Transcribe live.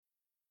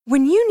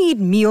When you need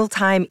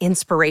mealtime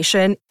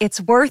inspiration,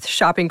 it's worth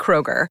shopping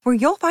Kroger, where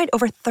you'll find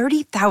over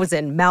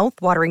 30,000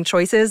 mouth-watering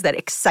choices that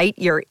excite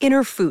your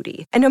inner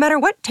foodie. And no matter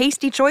what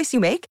tasty choice you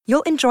make,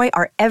 you'll enjoy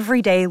our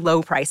everyday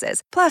low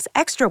prices, plus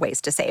extra ways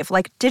to save,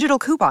 like digital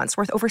coupons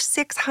worth over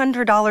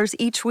 $600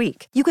 each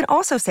week. You can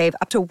also save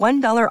up to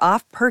 $1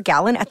 off per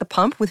gallon at the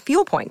pump with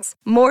fuel points.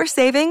 More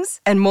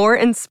savings and more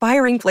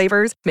inspiring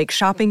flavors make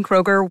shopping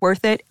Kroger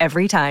worth it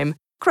every time.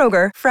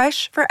 Kroger,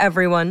 fresh for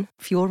everyone.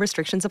 Fuel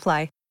restrictions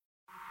apply.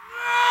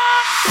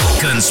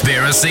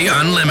 Conspiracy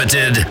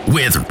Unlimited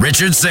with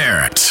Richard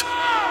Syrett.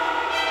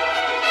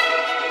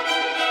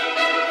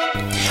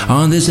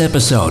 On this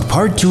episode,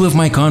 part 2 of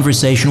my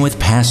conversation with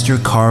Pastor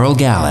Carl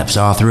Gallups,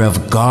 author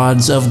of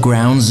Gods of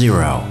Ground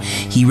Zero.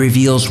 He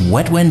reveals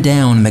what went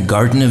down in the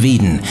Garden of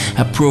Eden,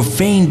 a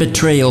profane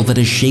betrayal that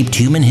has shaped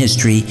human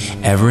history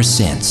ever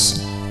since.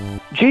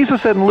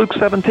 Jesus said in Luke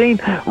 17,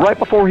 right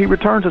before he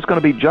returns, it's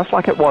going to be just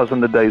like it was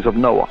in the days of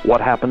Noah.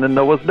 What happened in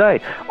Noah's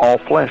day? All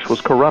flesh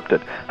was corrupted.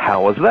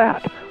 How is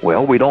that?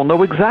 Well, we don't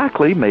know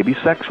exactly. Maybe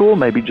sexual,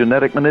 maybe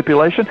genetic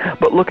manipulation.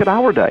 But look at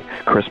our day.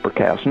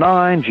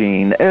 CRISPR-Cas9,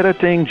 gene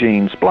editing,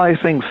 gene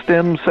splicing,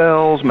 stem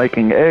cells,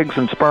 making eggs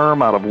and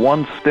sperm out of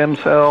one stem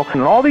cell,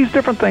 and all these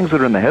different things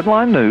that are in the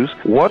headline news.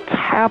 What's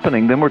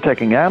happening? Then we're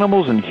taking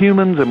animals and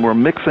humans, and we're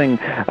mixing,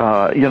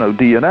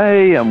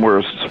 DNA, and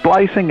we're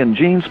splicing and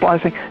gene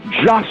splicing,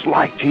 just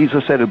like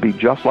Jesus said it'd be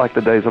just like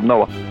the days of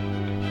Noah.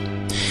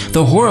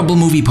 The Horrible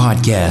Movie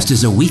Podcast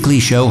is a weekly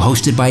show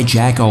hosted by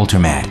Jack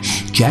Altermat.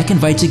 Jack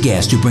invites a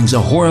guest who brings a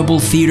horrible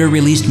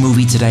theater-released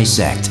movie to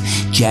dissect.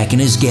 Jack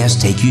and his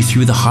guests take you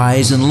through the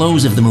highs and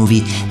lows of the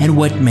movie and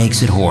what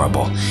makes it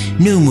horrible.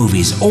 New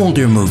movies,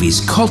 older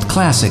movies, cult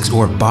classics,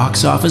 or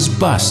box office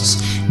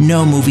busts.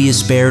 No movie is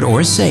spared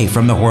or safe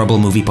from the Horrible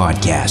Movie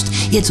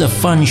Podcast. It's a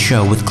fun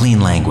show with clean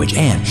language,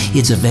 and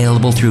it's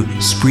available through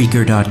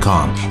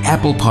Spreaker.com,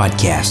 Apple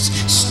Podcasts,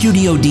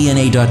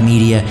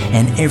 StudioDNA.media,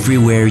 and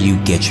everywhere you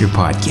get your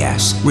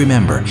podcasts.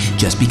 Remember,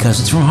 just because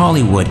it's from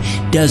Hollywood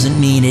doesn't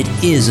mean it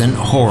isn't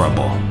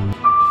horrible.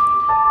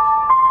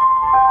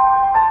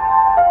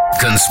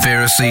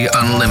 Conspiracy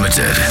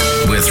Unlimited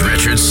with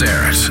Richard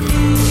Syrett.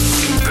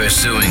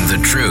 Pursuing the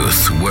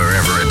truth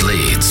wherever it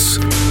leads.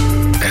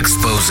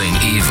 Exposing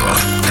evil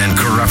and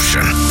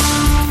corruption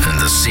and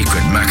the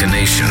secret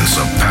machinations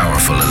of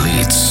powerful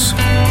elites.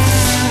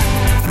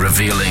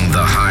 Revealing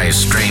the high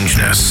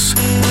strangeness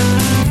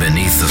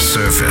beneath the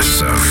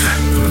surface of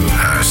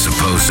our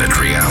supposed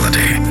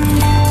reality.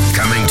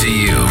 Coming to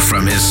you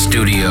from his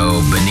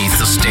studio beneath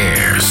the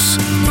stairs,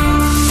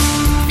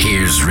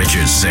 here's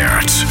Richard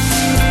Syrett.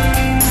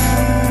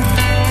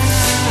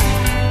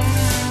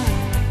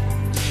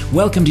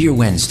 Welcome to your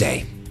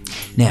Wednesday.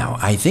 Now,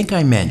 I think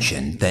I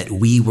mentioned that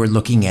we were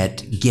looking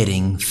at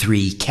getting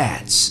 3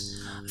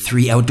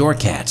 outdoor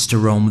cats to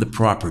roam the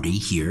property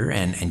here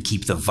and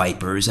keep the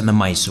vipers and the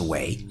mice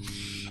away.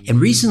 And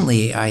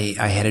recently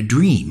I had a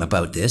dream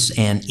about this,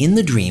 and in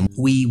the dream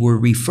we were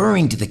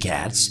referring to the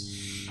cats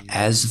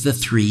as the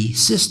 3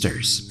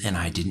 sisters, and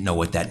I didn't know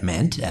what that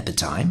meant at the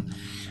time.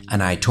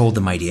 And I told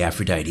the mighty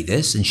Aphrodite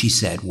this, and she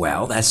said,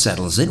 well, that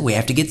settles it. We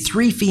have to get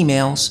 3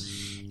 females,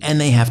 and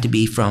they have to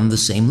be from the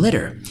same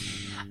litter.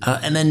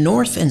 And then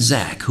North and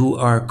Zach, who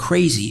are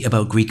crazy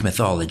about Greek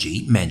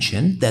mythology,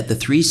 mentioned that the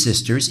 3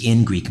 sisters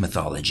in Greek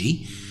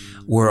mythology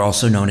were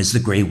also known as the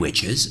Grey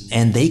Witches,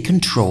 and they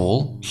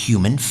control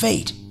human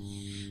fate.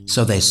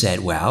 So they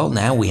said, well,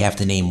 now we have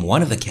to name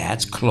one of the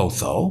cats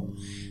Clotho.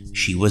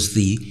 She was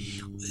the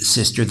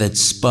sister that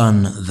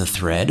spun the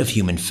thread of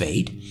human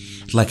fate.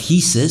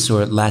 Lachesis,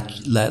 or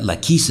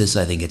Lachesis,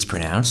 I think it's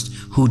pronounced,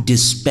 who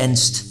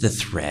dispensed the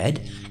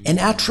thread. And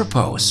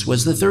Atropos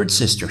was the 3rd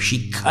sister.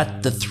 She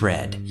cut the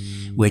thread,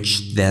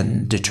 which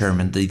then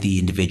determined the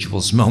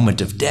individual's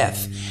moment of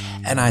death.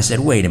 And I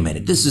said, wait a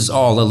minute, this is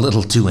all a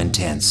little too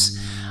intense.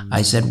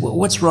 I said, well,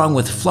 what's wrong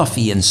with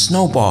Fluffy and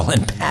Snowball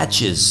and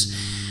Patches?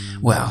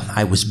 Well,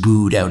 I was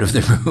booed out of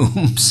the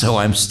room, so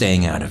I'm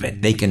staying out of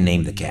it. They can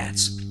name the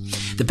cats.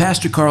 The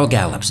Pastor Carl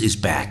Gallups is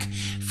back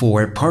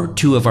for part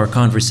 2 of our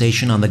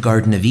conversation on the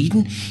Garden of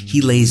Eden. He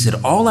lays it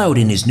all out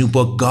in his new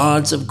book,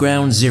 Gods of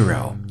Ground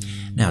Zero.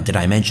 Now, did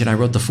I mention I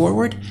wrote the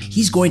foreword?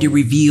 He's going to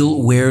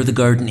reveal where the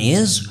garden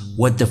is,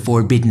 what the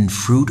forbidden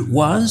fruit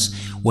was,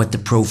 what the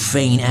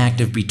profane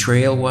act of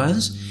betrayal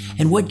was,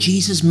 and what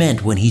Jesus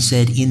meant when he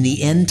said, in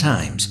the end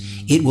times,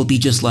 it will be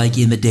just like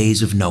in the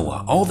days of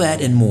Noah. All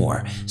that and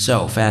more.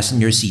 So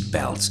fasten your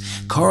seatbelts.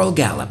 Carl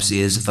Gallups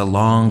is the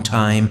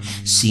longtime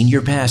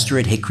senior pastor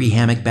at Hickory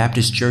Hammock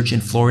Baptist Church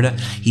in Florida.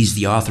 He's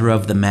the author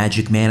of The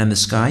Magic Man in the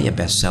Sky, a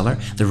bestseller,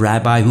 The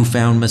Rabbi Who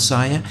Found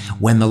Messiah,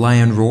 When the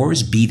Lion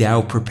Roars, Be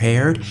Thou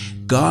Prepared,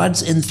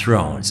 Gods and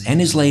Thrones, and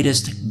his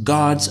latest,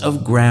 Gods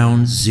of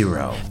Ground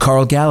Zero.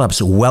 Carl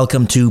Gallups,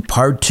 welcome to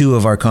part 2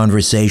 of our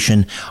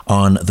conversation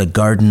on the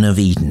Garden of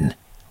Eden.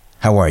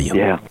 How are you?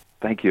 Yeah.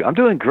 Thank you. I'm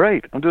doing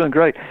great.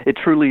 It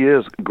truly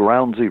is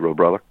ground zero,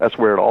 brother. That's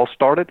where it all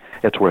started.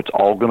 That's where it's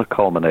all going to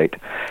culminate.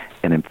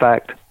 And in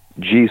fact,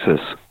 Jesus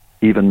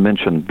even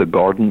mentioned the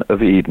Garden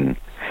of Eden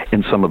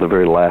in some of the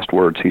very last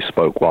words he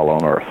spoke while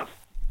on earth.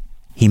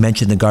 He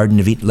mentioned the Garden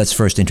of Eden. Let's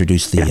first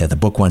introduce the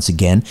book once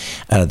again.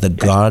 The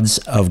Gods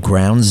of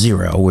Ground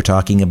Zero. We're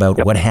talking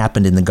about what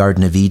happened in the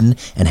Garden of Eden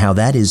and how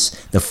that is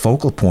the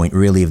focal point,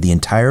 really, of the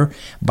entire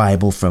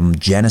Bible from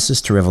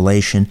Genesis to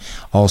Revelation.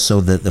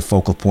 Also, the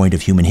focal point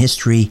of human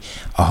history,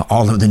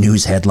 all of the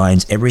news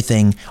headlines,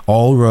 everything,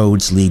 all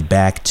roads lead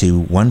back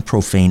to one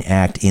profane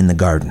act in the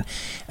garden.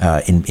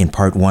 In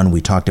part one, we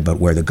talked about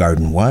where the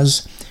garden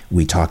was.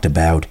 We talked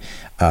about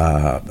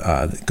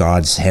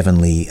God's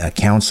heavenly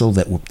counsel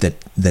that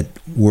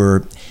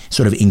were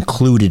sort of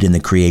included in the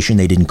creation.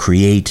 They didn't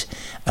create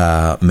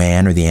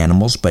man or the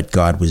animals, but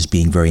God was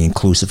being very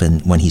inclusive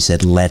when he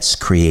said, "Let's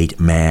create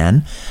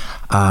man."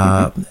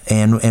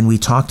 And we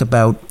talked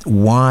about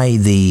why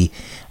the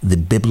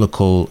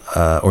biblical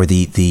or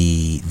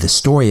the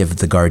story of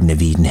the Garden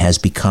of Eden has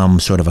become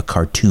sort of a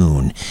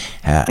cartoon.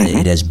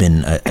 It has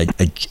been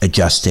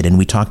adjusted, and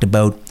we talked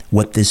about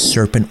what this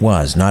serpent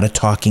was, not a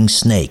talking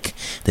snake.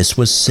 This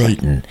was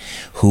Satan,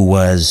 who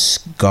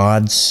was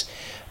God's.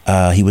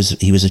 He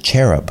was a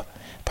cherub,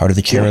 part of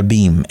the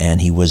cherubim,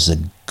 and he was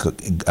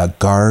a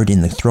guard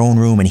in the throne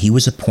room, and he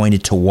was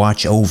appointed to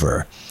watch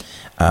over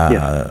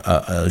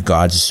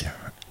God's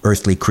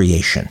earthly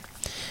creation.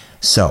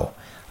 So,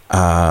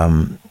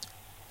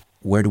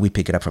 where do we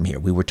pick it up from here?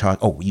 We were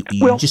talking. Oh,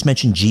 you just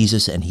mentioned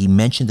Jesus, and he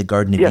mentioned the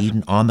Garden of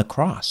Eden on the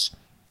cross.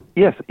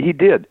 Yes, he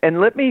did.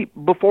 And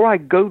before I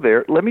go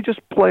there, let me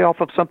just play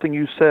off of something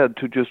you said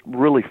to just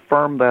really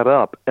firm that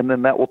up, and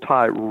then that will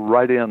tie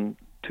right in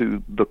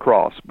to the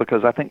cross,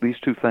 because I think these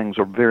two things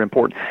are very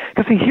important.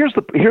 Because see, here's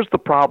the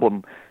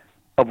problem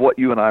of what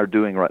you and I are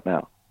doing right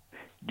now.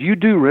 You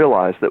do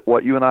realize that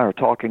what you and I are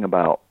talking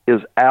about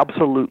is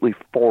absolutely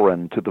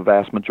foreign to the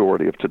vast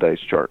majority of today's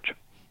church.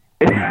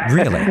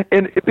 Really?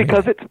 And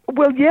because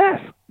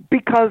yes,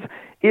 because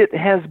it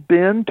has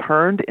been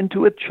turned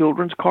into a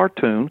children's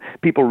cartoon.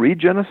 People read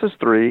Genesis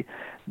 3.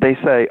 They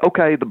say,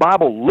 okay, the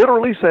Bible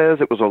literally says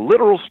it was a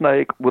literal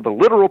snake with a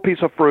literal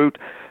piece of fruit,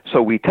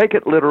 so we take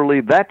it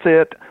literally, that's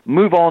it,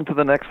 move on to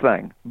the next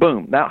thing.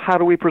 Boom. Now, how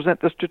do we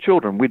present this to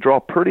children? We draw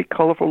pretty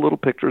colorful little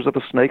pictures of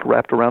a snake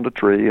wrapped around a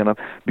tree and a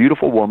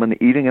beautiful woman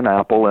eating an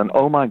apple, and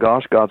oh my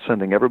gosh, God's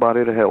sending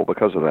everybody to hell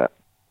because of that.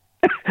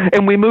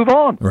 And we move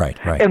on. Right.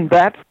 And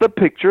that's the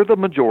picture the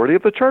majority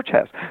of the church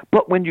has.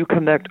 But when you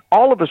connect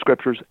all of the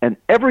scriptures and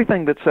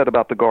everything that's said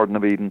about the Garden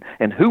of Eden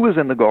and who was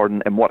in the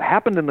garden and what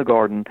happened in the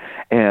garden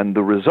and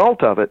the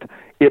result of it,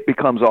 it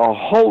becomes a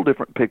whole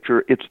different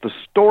picture. It's the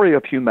story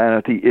of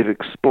humanity. It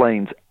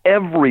explains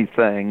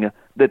everything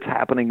that's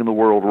happening in the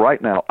world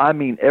right now. I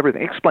mean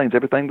everything. It explains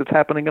everything that's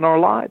happening in our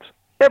lives.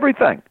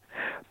 Everything.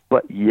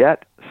 But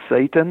yet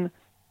Satan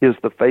is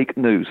the fake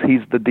news.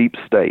 He's the deep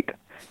state.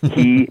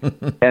 He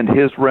and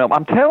his realm.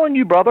 I'm telling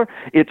you, brother,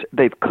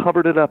 they've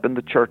covered it up in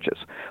the churches.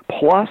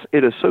 Plus,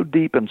 it is so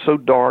deep and so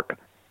dark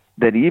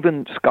that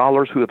even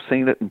scholars who have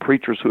seen it and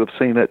preachers who have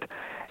seen it,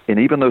 and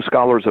even though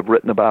scholars have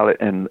written about it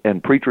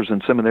and preachers in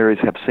seminaries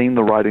have seen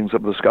the writings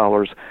of the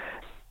scholars,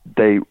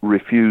 they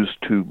refuse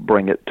to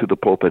bring it to the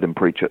pulpit and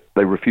preach it.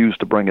 They refuse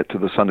to bring it to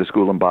the Sunday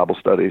school and Bible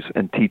studies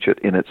and teach it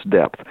in its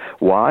depth.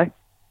 Why?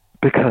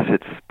 Because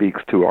it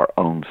speaks to our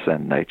own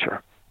sin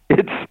nature.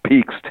 It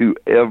speaks to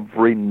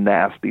every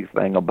nasty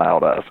thing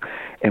about us,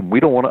 and we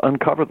don't want to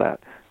uncover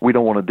that. We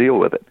don't want to deal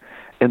with it.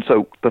 And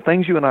so the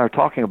things you and I are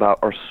talking about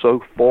are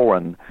so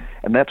foreign,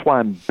 and that's why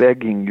I'm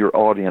begging your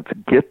audience,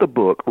 get the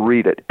book,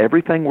 read it,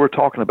 everything we're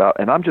talking about,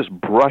 and I'm just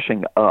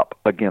brushing up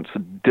against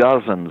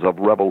dozens of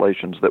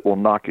revelations that will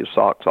knock your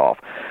socks off.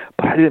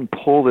 But I didn't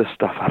pull this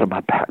stuff out of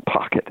my back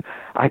pocket.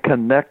 I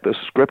connect the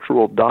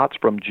scriptural dots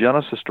from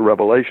Genesis to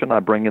Revelation. I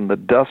bring in the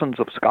dozens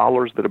of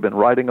scholars that have been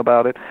writing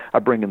about it. I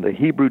bring in the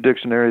Hebrew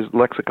dictionaries,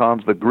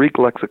 lexicons, the Greek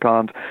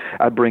lexicons.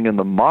 I bring in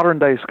the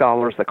modern-day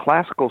scholars, the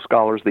classical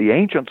scholars, the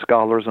ancient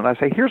scholars, and I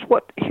say, here's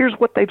what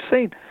they've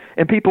seen.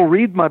 And people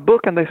read my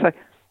book and they say,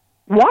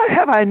 why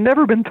have I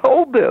never been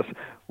told this?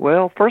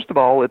 Well, first of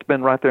all, it's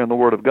been right there in the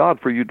Word of God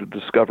for you to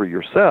discover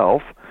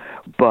yourself,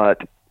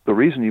 but the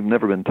reason you've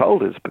never been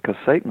told is because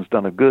Satan's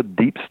done a good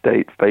deep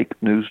state fake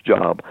news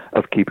job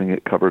of keeping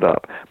it covered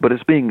up. But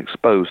it's being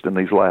exposed in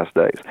these last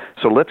days.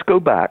 So let's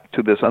go back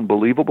to this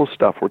unbelievable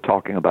stuff we're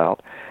talking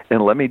about,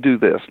 and let me do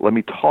this. Let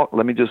me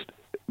just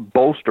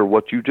bolster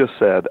what you just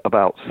said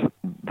about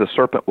the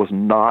serpent was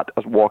not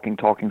a walking,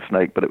 talking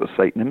snake, but it was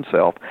Satan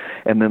himself.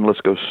 And then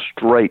let's go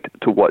straight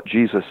to what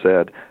Jesus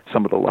said,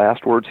 some of the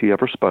last words he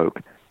ever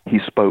spoke. He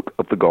spoke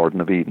of the Garden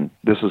of Eden.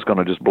 This is going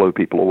to just blow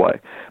people away.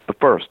 But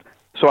first,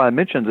 so I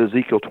mentioned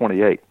Ezekiel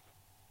 28.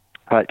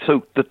 All right,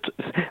 so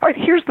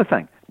here's the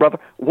thing, brother.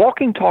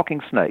 Walking,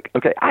 talking snake.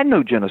 Okay, I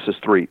know Genesis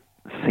 3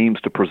 seems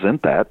to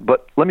present that,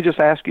 but let me just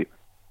ask you,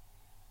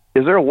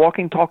 is there a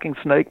walking, talking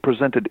snake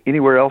presented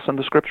anywhere else in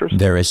the Scriptures?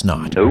 There is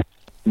not.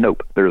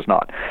 Nope, there is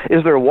not.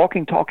 Is there a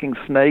walking, talking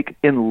snake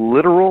in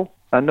literal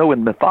I know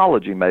in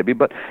mythology maybe,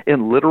 but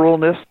in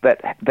literalness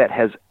that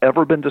has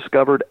ever been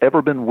discovered,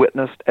 ever been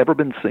witnessed, ever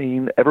been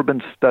seen, ever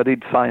been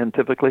studied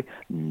scientifically?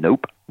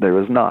 Nope,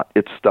 there is not.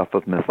 It's stuff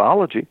of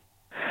mythology.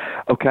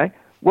 Okay,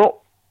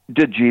 well,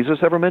 did Jesus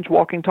ever mention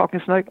walking,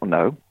 talking snake? Well,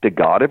 no. Did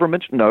God ever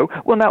mention? No.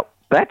 Well, now,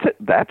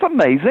 that's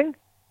amazing.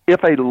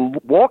 If a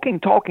walking,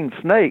 talking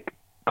snake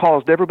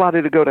caused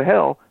everybody to go to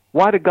hell,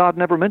 why did God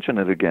never mention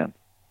it again?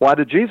 Why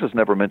did Jesus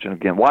never mention it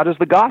again? Why does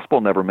the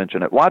gospel never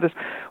mention it? Why do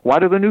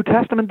the New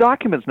Testament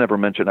documents never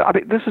mention it? I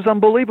mean, this is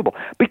unbelievable.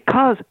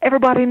 Because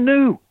everybody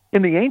knew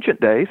in the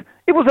ancient days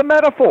it was a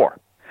metaphor.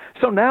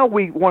 So now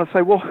we want to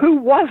say, well, who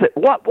was it?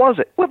 What was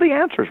it? Well, the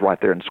answer is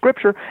right there in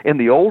Scripture, in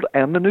the Old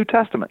and the New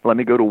Testament. Let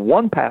me go to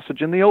one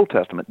passage in the Old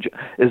Testament,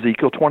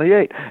 Ezekiel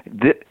 28.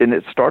 And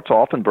it starts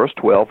off in verse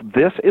 12.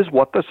 This is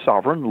what the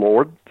sovereign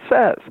Lord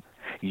says.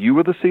 You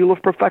are the seal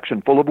of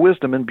perfection, full of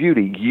wisdom and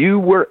beauty. You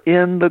were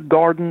in the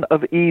Garden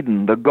of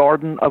Eden, the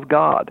garden of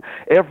God.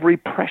 Every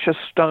precious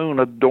stone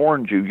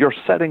adorned you. Your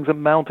settings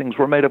and mountings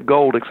were made of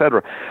gold,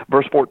 etc.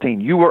 Verse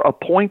 14, you were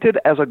appointed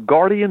as a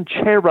guardian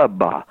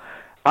cherub.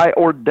 I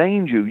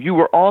ordained you. You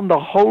were on the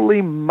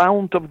holy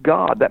mount of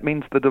God. That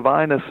means the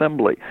divine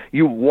assembly.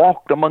 You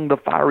walked among the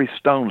fiery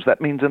stones.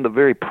 That means in the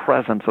very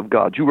presence of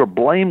God. You were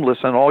blameless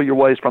in all your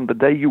ways from the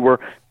day you were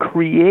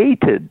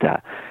created.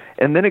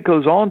 And then it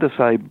goes on to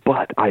say,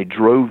 but I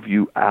drove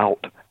you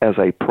out as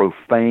a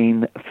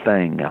profane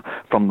thing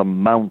from the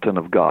mountain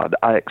of God.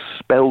 I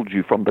expelled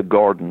you from the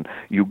garden,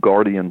 you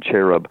guardian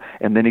cherub.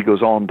 And then he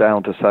goes on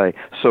down to say,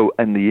 so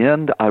in the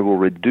end, I will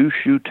reduce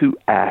you to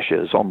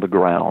ashes on the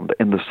ground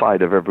in the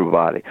sight of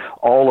everybody.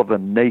 All of the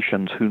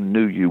nations who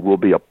knew you will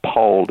be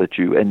appalled at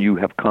you, and you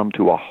have come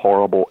to a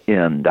horrible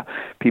end.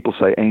 People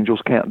say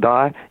angels can't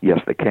die. Yes,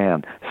 they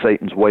can.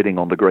 Satan's waiting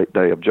on the great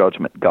day of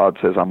judgment. God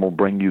says, I'm going to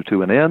bring you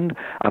to an end.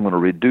 I'm going to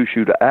reduce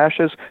you to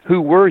ashes. Who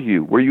were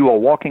you? Were you a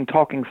walking,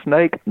 talking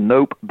snake?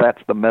 Nope,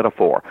 that's the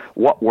metaphor.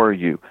 What were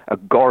you? A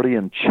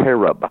guardian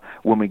cherub.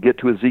 When we get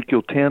to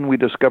Ezekiel 10, we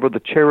discover the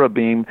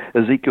cherubim.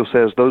 Ezekiel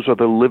says those are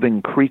the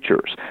living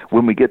creatures.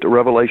 When we get to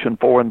Revelation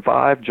 4 and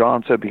 5,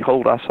 John said,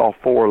 behold, I saw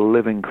 4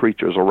 living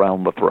creatures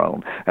around the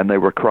throne, and they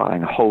were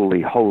crying,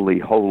 holy, holy,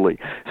 holy.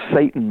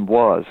 Satan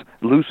was,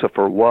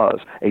 Lucifer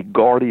was, a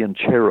guardian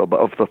cherub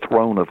of the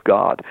throne of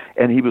God,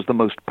 and he was the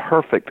most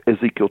perfect,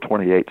 Ezekiel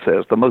 28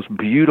 says, the most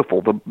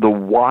beautiful, the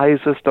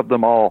wisest of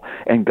them all,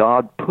 and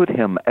God put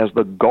him as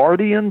the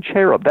guardian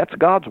cherub, that's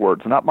God's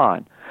words, not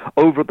mine,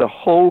 over the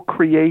whole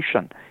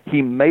creation.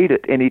 He made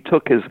it, and he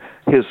took his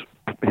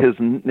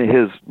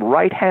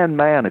right-hand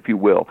man, if you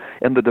will,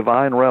 in the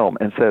divine realm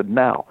and said,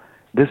 now,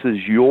 this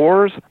is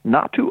yours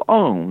not to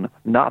own,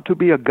 not to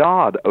be a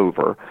god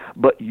over,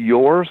 but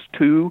yours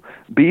to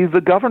be the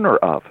governor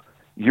of.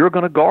 You're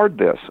going to guard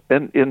this.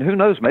 And who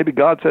knows, maybe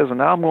God says, and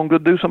now I'm going to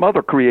go do some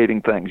other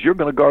creating things. You're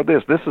going to guard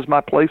this. This is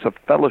my place of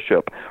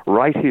fellowship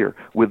right here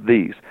with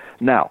these.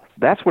 Now,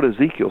 that's what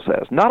Ezekiel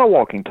says. Not a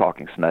walking,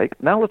 talking snake.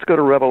 Now let's go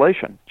to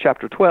Revelation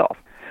chapter 12.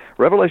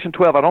 Revelation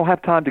 12, I don't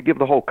have time to give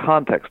the whole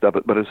context of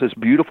it, but it's this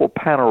beautiful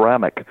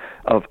panoramic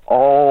of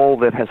all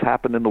that has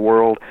happened in the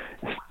world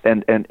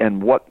and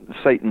what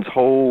Satan's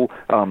whole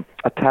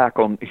attack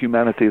on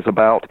humanity is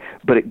about.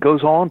 But it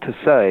goes on to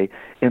say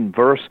in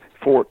verse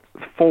 4,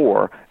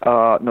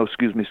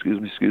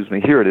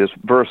 here it is,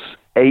 verse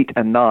 8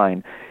 and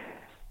 9.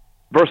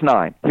 Verse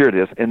 9, here it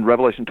is, in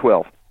Revelation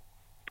 12.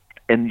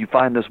 And you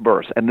find this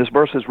verse, and this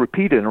verse is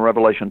repeated in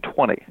Revelation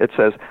 20. It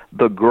says,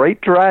 the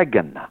great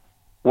dragon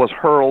was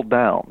hurled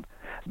down,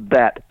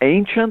 that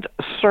ancient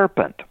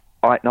serpent.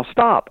 All right, now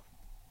stop.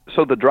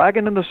 So the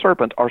dragon and the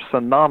serpent are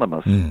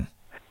synonymous.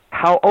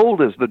 How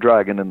old is the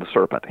dragon and the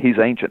serpent? He's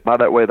ancient. By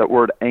that way, that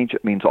word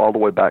ancient means all the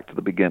way back to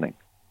the beginning.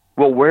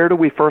 Well, where do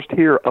we first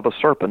hear of a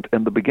serpent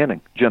in the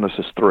beginning?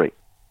 Genesis 3.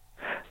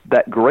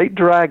 That great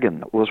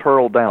dragon was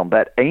hurled down,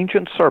 that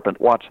ancient serpent,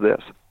 watch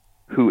this,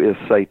 who is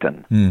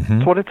Satan.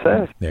 That's what it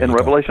says in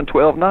Revelation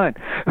 12:9,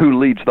 who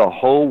leads the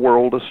whole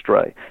world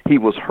astray. He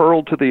was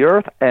hurled to the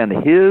earth, and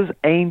his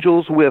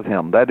angels with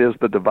him. That is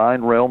the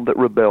divine realm that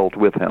rebelled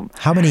with him.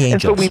 How many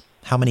angels?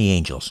 How many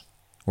angels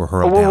were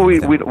hurled down? We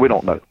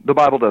don't know. The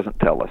Bible doesn't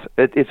tell us.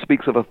 It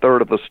speaks of a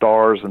third of the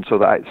stars, and so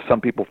some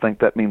people think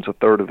that means a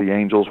third of the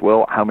angels.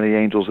 Well, how many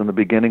angels in the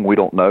beginning? We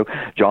don't know.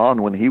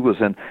 John, when he was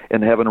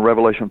in heaven in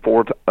Revelation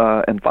 4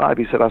 and 5,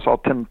 he said, I saw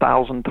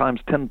 10,000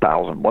 times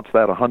 10,000. What's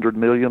that, 100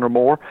 million or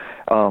more?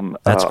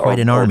 That's quite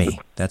an army.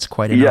 That's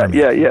quite an army.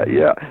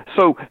 Yeah.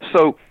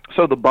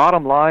 So the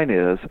bottom line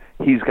is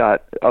he's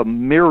got a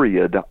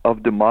myriad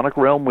of demonic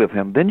realm with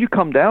him. Then you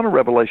come down to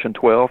Revelation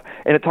 12,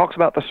 and it talks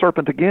about the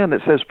serpent again.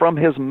 It says, from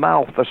his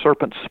mouth the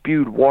serpent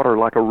spewed water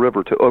like a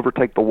river to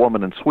overtake the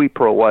woman and sweep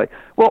her away.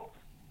 Well,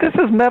 this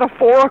is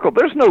metaphorical.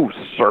 There's no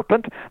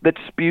serpent that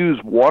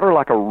spews water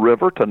like a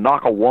river to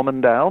knock a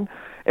woman down.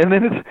 And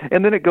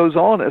then it goes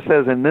on. It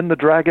says, and then the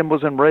dragon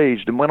was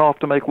enraged and went off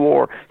to make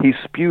war. He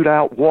spewed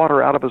out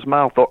water out of his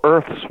mouth. The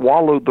earth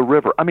swallowed the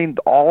river. I mean,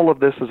 all of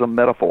this is a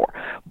metaphor.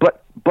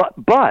 But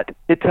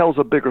it tells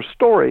a bigger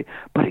story,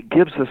 but it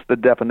gives us the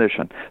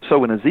definition.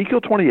 So in Ezekiel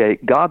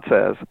 28, God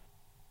says,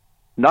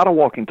 not a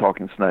walking,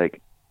 talking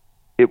snake.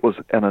 It was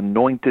an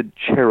anointed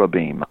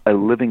cherubim, a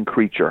living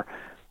creature.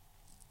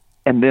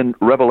 And then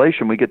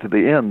Revelation, we get to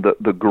the end,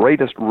 the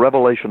greatest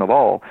revelation of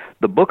all,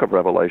 the book of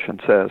Revelation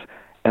says,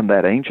 and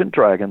that ancient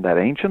dragon, that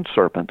ancient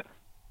serpent,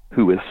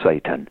 who is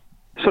Satan.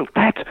 So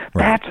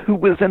that's who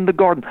was in the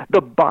garden.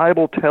 The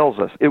Bible tells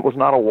us it was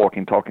not a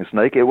walking, talking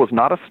snake. It was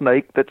not a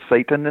snake that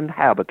Satan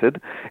inhabited.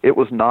 It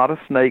was not a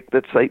snake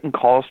that Satan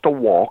caused to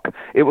walk.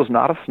 It was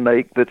not a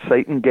snake that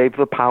Satan gave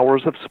the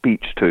powers of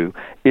speech to.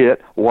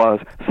 It was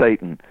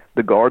Satan.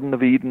 The Garden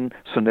of Eden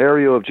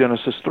scenario of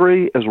Genesis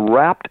 3 is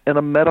wrapped in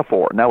a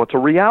metaphor. Now, it's a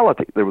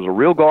reality. There was a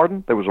real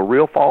garden. There was a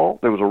real fall.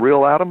 There was a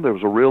real Adam. There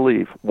was a real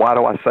Eve. Why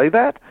do I say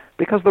that?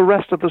 Because the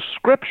rest of the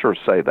Scriptures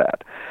say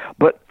that.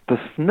 But the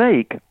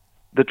snake,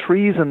 the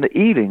trees and the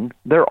eating,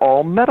 they're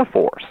all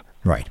metaphors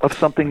of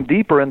something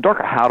deeper and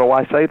darker. How do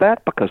I say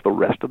that? Because the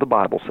rest of the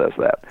Bible says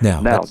that.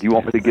 Now do you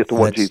want me to get to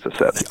what Jesus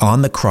said?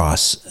 On the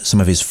cross, some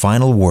of his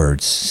final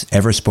words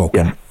ever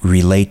spoken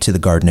relate to the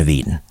Garden of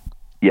Eden.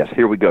 Yes,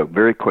 here we go,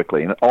 very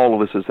quickly. And all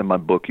of this is in my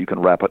book. You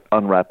can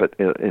unwrap it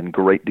in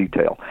great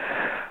detail.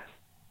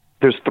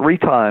 There's 3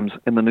 times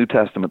in the New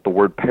Testament the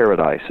word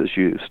paradise is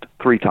used,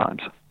 3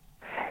 times.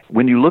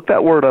 When you look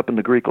that word up in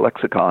the Greek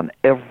lexicon,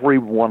 every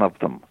one of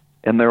them,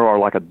 and there are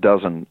like a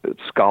dozen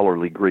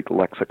scholarly Greek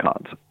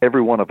lexicons,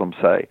 every one of them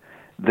say,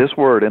 this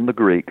word in the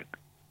Greek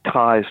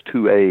ties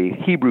to a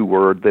Hebrew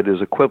word that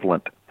is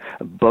equivalent.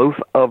 Both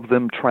of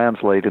them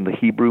translate in the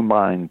Hebrew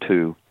mind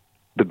to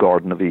the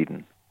Garden of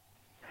Eden.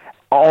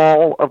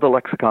 All of the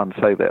lexicons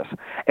say this.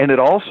 And it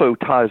also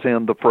ties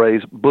in the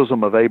phrase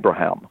bosom of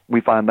Abraham.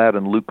 We find that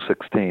in Luke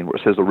 16, where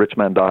it says the rich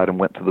man died and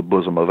went to the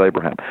bosom of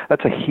Abraham.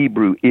 That's a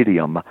Hebrew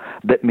idiom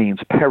that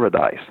means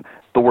paradise.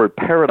 The word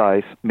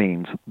paradise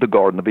means the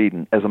Garden of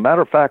Eden. As a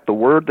matter of fact, the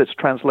word that's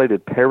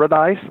translated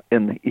paradise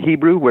in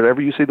Hebrew,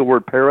 wherever you see the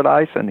word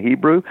paradise in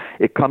Hebrew,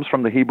 it comes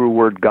from the Hebrew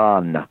word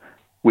gan,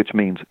 which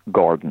means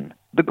garden.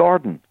 The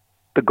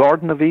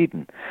Garden of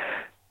Eden.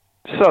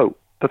 So,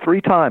 the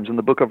 3 times in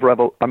the book of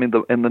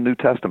in the New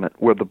Testament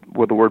where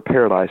the word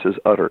paradise is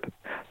uttered.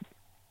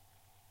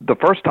 The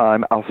first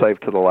time I'll save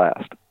to the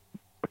last,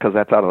 because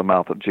that's out of the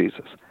mouth of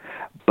Jesus.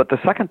 But the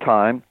second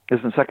time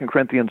is in 2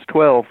 Corinthians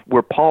 12,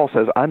 where Paul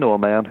says, I know a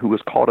man who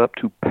was caught up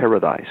to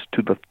paradise,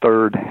 to the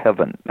third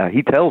heaven. Now,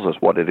 he tells us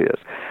what it is.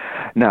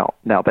 Now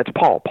that's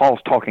Paul.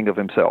 Paul's talking of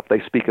himself. They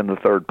speak in the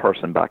third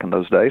person back in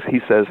those days.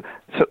 He says,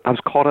 so I was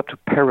caught up to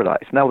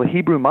paradise. Now, the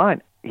Hebrew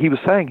mind,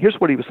 here's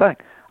what he was saying.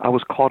 I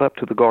was caught up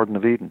to the Garden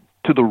of Eden,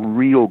 to the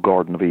real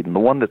Garden of Eden, the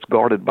one that's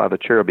guarded by the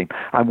cherubim.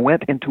 I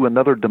went into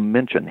another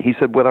dimension. He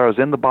said, whether I was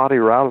in the body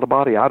or out of the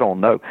body, I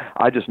don't know.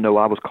 I just know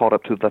I was caught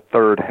up to the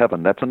third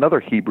heaven. That's another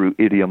Hebrew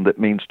idiom that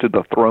means to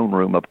the throne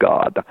room of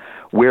God.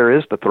 Where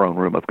is the throne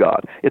room of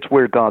God? It's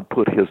where God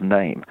put his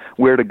name.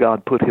 Where did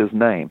God put his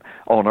name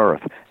on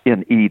earth?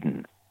 In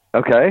Eden.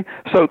 Okay?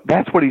 So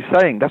that's what he's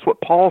saying. That's what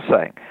Paul's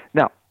saying.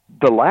 Now,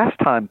 the last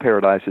time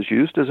paradise is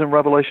used is in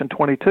Revelation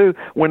 22,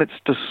 when it's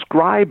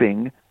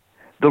describing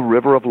the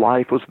river of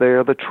life was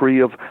there, the tree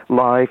of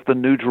life, the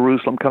new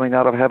Jerusalem coming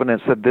out of heaven,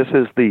 and it said, this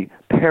is the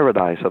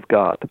paradise of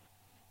God.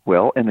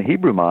 Well, in the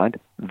Hebrew mind,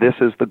 this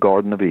is the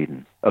Garden of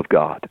Eden of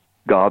God.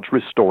 God's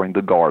restoring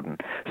the garden.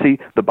 See,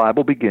 the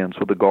Bible begins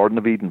with the Garden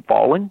of Eden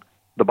falling.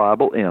 The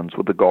Bible ends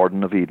with the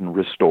Garden of Eden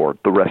restored,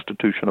 the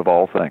restitution of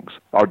all things.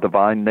 Our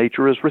divine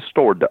nature is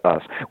restored to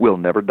us. We'll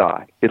never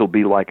die. It'll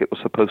be like it was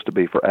supposed to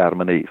be for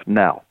Adam and Eve.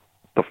 Now,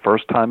 the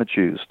first time it's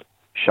used,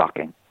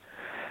 shocking.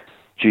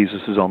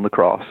 Jesus is on the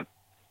cross.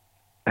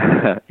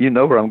 You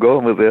know where I'm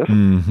going with this.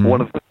 Mm-hmm.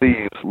 One of the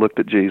thieves looked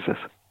at Jesus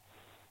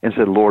and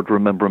said, Lord,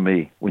 remember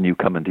me when you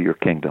come into your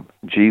kingdom.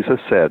 Jesus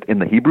said, in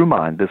the Hebrew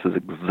mind, this is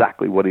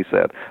exactly what he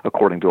said,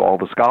 according to all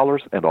the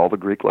scholars and all the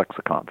Greek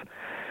lexicons.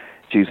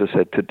 Jesus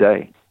said,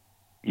 today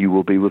you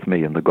will be with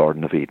me in the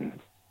Garden of Eden.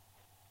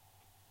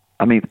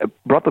 I mean,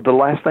 brother, the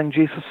last thing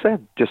Jesus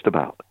said, just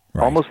about.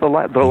 Right. Almost the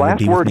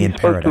last word he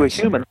spoke to a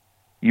human,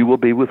 you will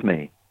be with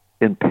me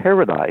in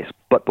paradise.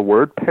 But the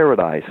word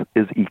paradise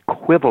is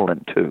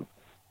equivalent to,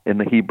 in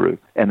the Hebrew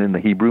and in the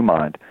Hebrew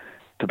mind,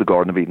 to the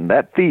Garden of Eden.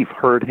 That thief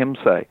heard him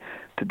say,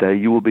 today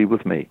you will be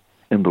with me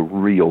in the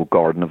real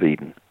Garden of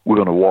Eden. We're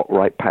going to walk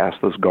right past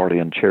this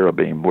guardian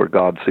cherubim where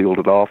God sealed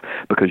it off.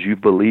 Because you've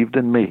believed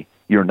in me,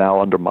 you're now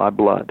under my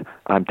blood.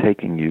 I'm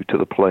taking you to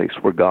the place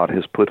where God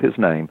has put his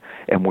name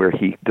and where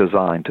he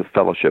designed to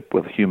fellowship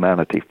with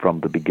humanity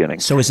from the beginning.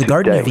 So is the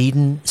Garden of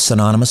Eden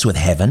synonymous with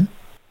heaven?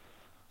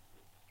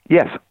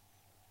 Yes.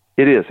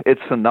 It is. It's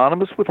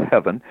synonymous with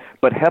heaven,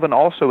 but heaven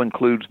also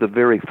includes the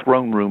very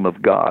throne room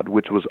of God,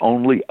 which was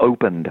only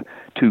opened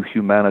to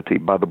humanity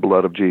by the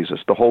blood of Jesus.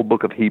 The whole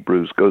book of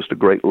Hebrews goes to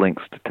great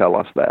lengths to tell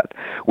us that,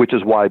 which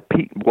is why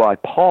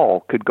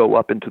Paul could go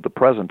up into the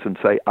presence and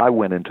say, I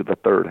went into the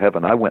third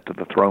heaven. I went to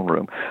the throne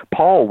room.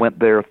 Paul went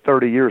there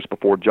 30 years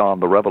before John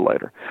the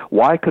Revelator.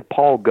 Why could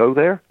Paul go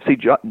there? See,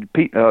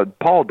 See,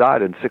 Paul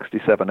died in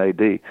 67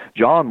 A.D.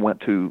 John went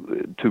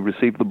to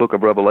receive the book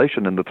of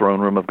Revelation in the throne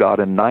room of God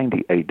in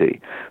 90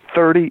 A.D.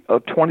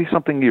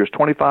 20-something years,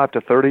 25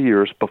 to 30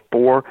 years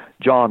before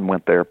John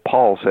went there,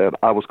 Paul said,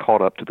 I was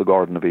caught up to the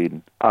Garden of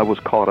Eden. I was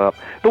caught up.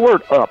 The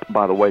word up,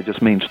 by the way,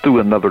 just means through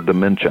another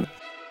dimension.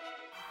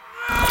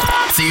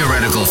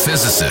 Theoretical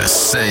physicists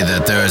say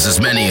that there's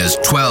as many as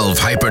 12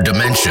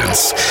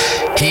 hyperdimensions.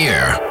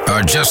 Here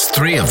are just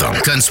 3 of them.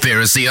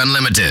 Conspiracy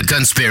Unlimited,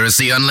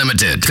 Conspiracy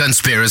Unlimited,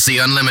 Conspiracy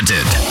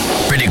Unlimited.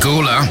 Pretty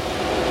cool, huh?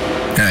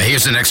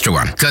 Here's an extra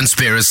one.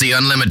 Conspiracy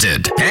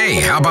Unlimited.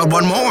 Hey, how about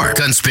one more?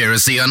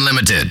 Conspiracy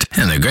Unlimited.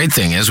 And the great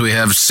thing is we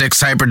have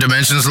 6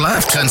 hyperdimensions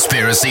left.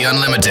 Conspiracy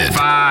Unlimited.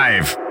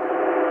 5.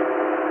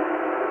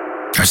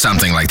 Or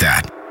something like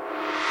that.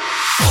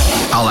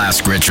 I'll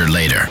ask Richard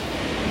later.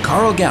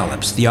 Carl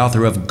Gallups, the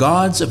author of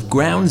Gods of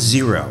Ground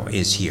Zero,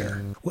 is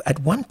here. At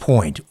one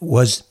point,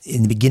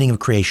 in the beginning of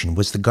creation,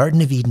 was the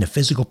Garden of Eden a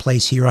physical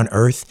place here on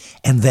Earth?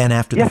 And then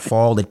after the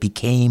fall,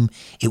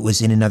 it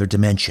was in another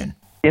dimension?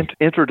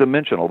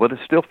 Interdimensional, but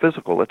it's still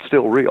physical. It's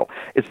still real.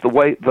 It's the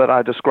way that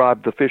I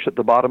described the fish at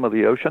the bottom of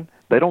the ocean.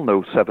 They don't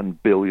know 7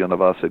 billion of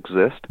us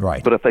exist.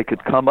 Right. But if they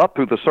could come up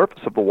through the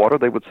surface of the water,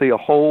 they would see a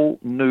whole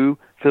new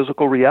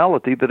physical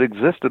reality that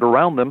existed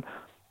around them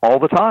all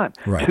the time.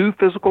 Right. 2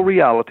 physical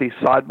realities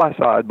side by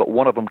side, but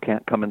one of them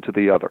can't come into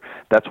the other.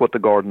 That's what the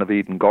Garden of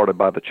Eden, guarded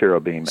by the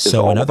cherubim, is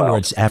all about. So, in other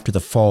words, after the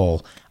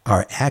fall,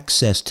 our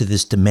access to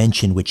this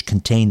dimension which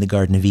contained the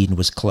Garden of Eden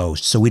was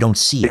closed, so we don't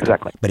see it.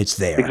 Exactly. But it's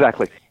there.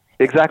 Exactly.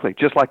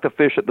 Just like the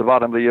fish at the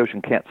bottom of the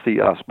ocean can't see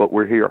us, but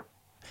we're here.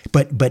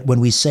 But when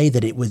we say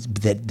that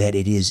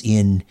it is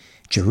in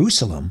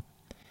Jerusalem,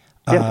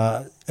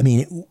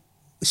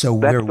 so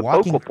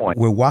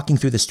we're walking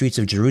through the streets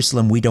of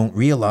Jerusalem, we don't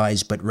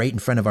realize, but right in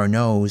front of our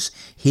nose,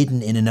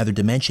 hidden in another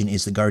dimension,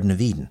 is the Garden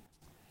of Eden.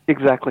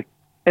 Exactly.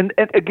 And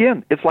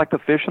again, it's like the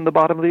fish in the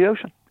bottom of the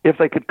ocean. If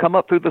they could come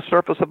up through the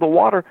surface of the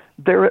water,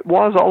 there it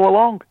was all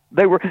along.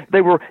 It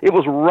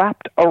was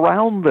wrapped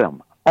around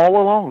them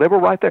all along. They were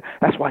right there.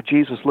 That's why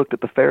Jesus looked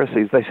at the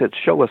Pharisees. They said,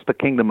 show us the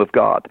kingdom of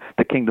God,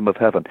 the kingdom of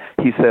heaven.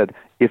 He said,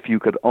 if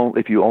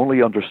you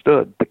only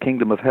understood, the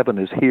kingdom of heaven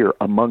is here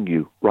among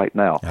you right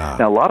now.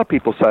 Now, a lot of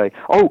people say,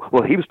 oh,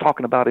 well, he was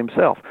talking about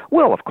himself.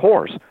 Well, of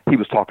course, he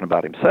was talking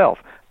about himself,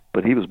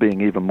 but he was being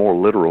even more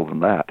literal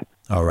than that.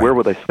 All right. Where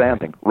were they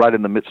standing? Right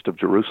in the midst of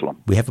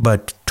Jerusalem. We have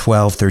about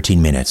 12,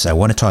 13 minutes. I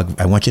want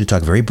you to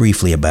talk very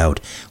briefly about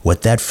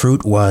what that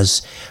fruit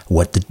was,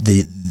 what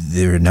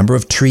there are a number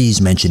of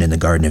trees mentioned in the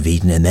Garden of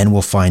Eden, and then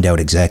we'll find out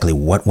exactly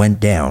what went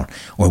down,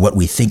 or what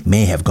we think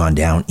may have gone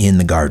down in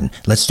the garden.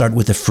 Let's start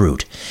with the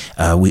fruit.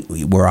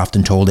 We're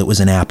often told it was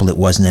an apple. It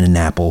wasn't an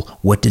apple.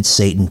 What did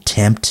Satan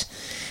tempt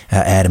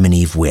Adam and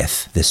Eve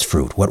with, this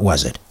fruit? What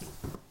was it?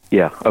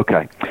 Yeah,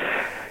 okay.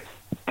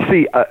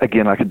 See,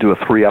 again, I could do a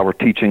 3-hour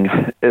teaching,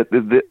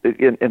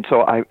 and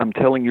so I'm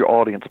telling your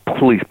audience,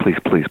 please, please,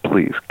 please,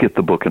 please get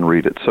the book and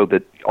read it so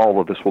that all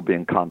of this will be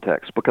in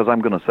context, because I'm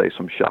going to say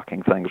some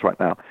shocking things right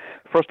now.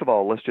 First of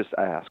all, let's just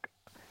ask,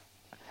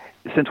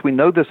 since we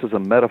know this is a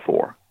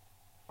metaphor,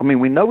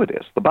 we know it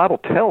is. The Bible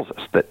tells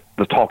us that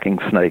the talking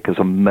snake is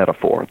a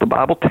metaphor. The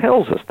Bible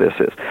tells us this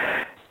is.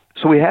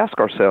 So we ask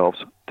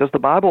ourselves, does the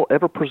Bible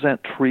ever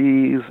present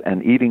trees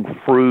and eating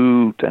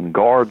fruit and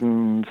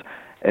gardens?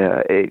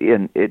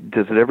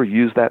 Does it ever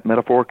use that,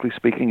 metaphorically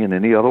speaking, in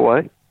any other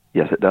way?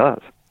 Yes, it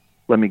does.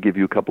 Let me give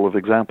you a couple of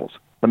examples.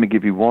 Let me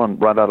give you one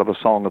right out of a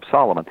Song of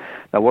Solomon.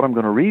 Now, what I'm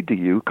going to read to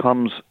you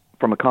comes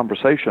from a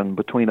conversation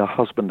between a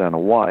husband and a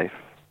wife.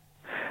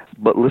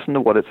 But listen to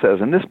what it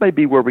says. And this may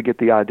be where we get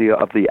the idea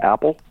of the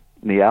apple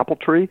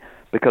tree,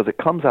 because it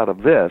comes out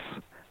of this,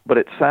 but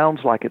it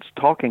sounds like it's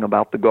talking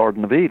about the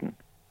Garden of Eden.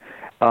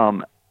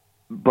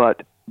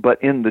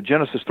 But in the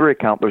Genesis 3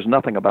 account, there's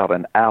nothing about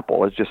an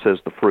apple. It just says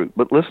the fruit.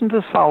 But listen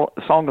to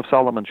Song of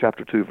Solomon,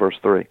 chapter 2, verse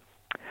 3.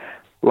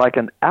 Like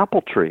an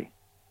apple tree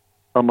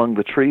among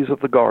the trees of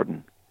the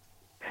garden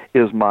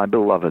is my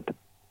beloved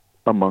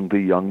among the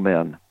young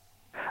men.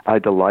 I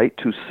delight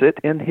to sit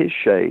in his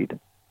shade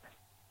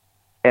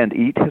and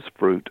eat his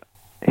fruit.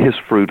 His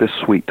fruit is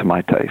sweet to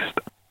my taste.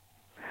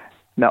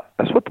 Now,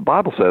 that's what the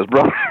Bible says,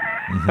 brother.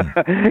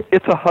 Mm-hmm.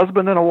 It's a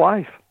husband and a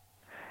wife.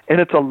 And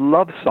it's a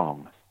love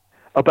song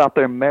about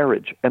their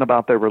marriage and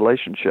about their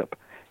relationship.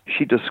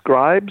 She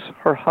describes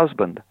her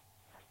husband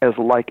as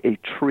like a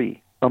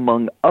tree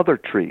among other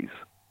trees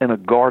in a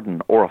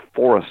garden or a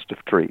forest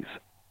of trees.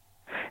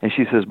 And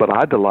she says, but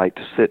I delight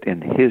to sit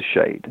in his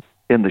shade,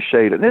 in the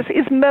shade. And this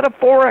is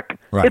metaphoric.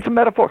 Right. It's a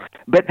metaphor.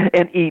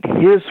 And eat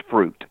his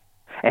fruit.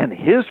 And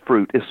his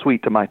fruit is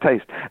sweet to my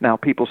taste. Now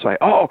people say,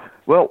 oh,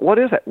 well, what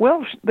is it?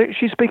 Well,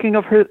 she's speaking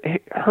of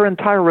her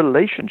entire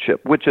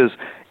relationship, which is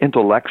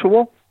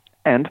intellectual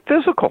and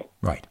physical.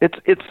 Right. It's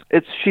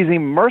she's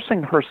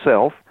immersing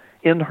herself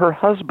in her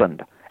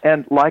husband,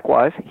 and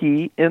likewise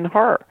he in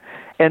her.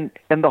 And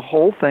the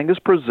whole thing is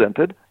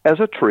presented as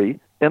a tree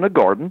in a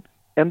garden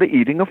and the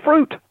eating of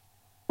fruit.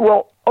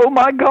 Well, oh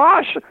my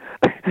gosh.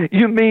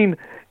 You mean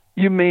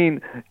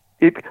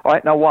All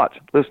right, now watch.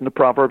 Listen to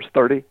Proverbs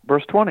 30,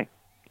 verse 20.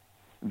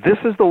 This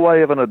is the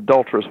way of an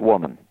adulterous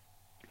woman.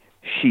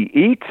 She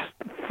eats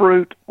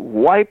fruit,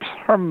 wipes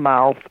her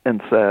mouth,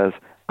 and says,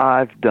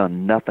 I've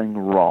done nothing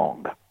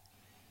wrong.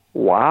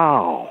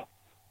 Wow.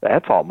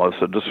 That's almost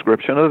a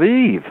description of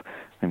Eve.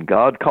 And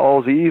God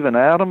calls Eve and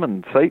Adam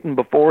and Satan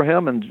before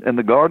him in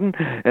the garden,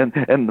 and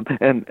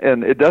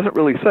it doesn't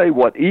really say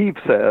what Eve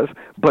says,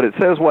 but it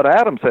says what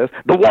Adam says.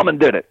 The woman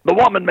did it. The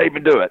woman made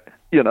me do it.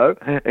 You know,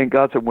 and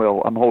God said,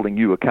 well, I'm holding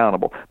you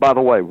accountable. By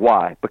the way,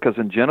 why? Because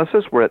in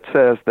Genesis, where it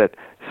says that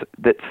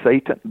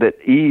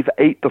Eve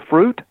ate the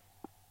fruit,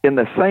 in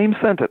the same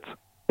sentence,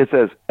 it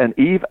says, and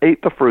Eve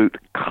ate the fruit,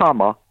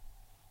 comma,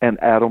 and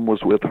Adam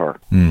was with her.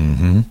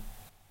 Mm-hmm.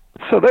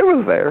 So they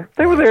were there.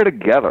 They were there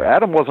together.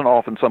 Adam wasn't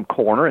off in some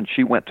corner, and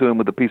she went to him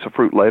with a piece of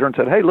fruit later and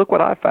said, hey, look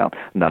what I found.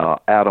 No,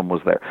 Adam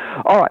was there.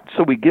 All right,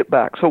 so we get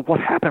back. So what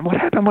happened?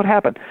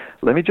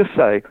 Let me just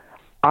say,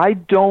 I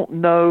don't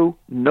know.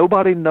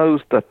 Nobody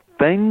knows the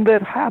thing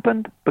that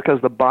happened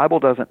because the Bible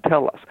doesn't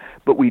tell us.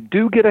 But we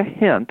do get a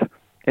hint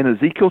in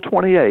Ezekiel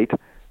 28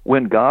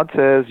 when God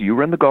says, you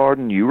were in the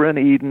garden, you were in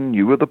Eden,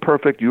 you were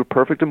you were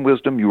perfect in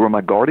wisdom, you were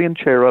my guardian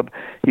cherub.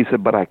 He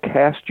said, but I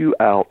cast you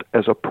out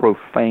as a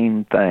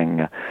profane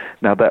thing.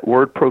 Now that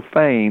word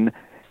profane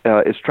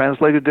is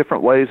translated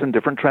different ways in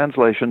different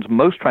translations.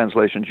 Most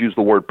translations use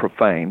the word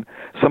profane.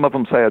 Some of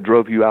them say I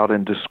drove you out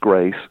in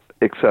disgrace,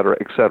 etc.,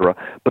 etc.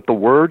 But the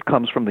word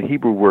comes from the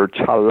Hebrew word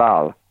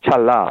chalal.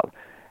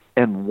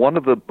 And one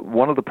of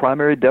the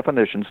primary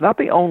definitions, not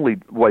the only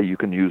way you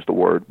can use the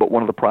word, but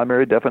one of the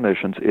primary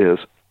definitions is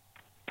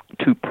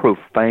to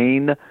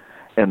profane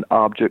an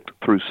object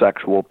through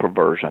sexual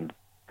perversion.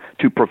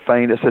 To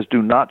profane, it says,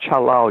 do not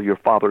chalal your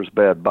father's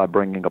bed by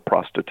bringing a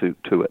prostitute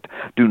to it.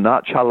 Do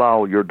not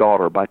chalal your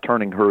daughter by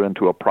turning her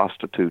into a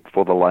prostitute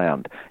for the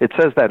land. It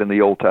says that in the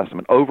Old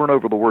Testament. Over and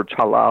over the word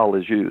chalal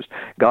is used.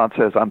 God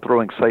says, I'm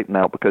throwing Satan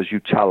out because you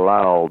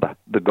chalaled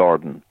the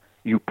garden.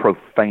 You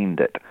profaned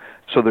it.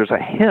 So there's a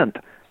hint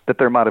that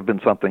there might have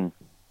been something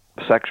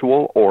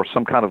sexual or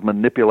some kind of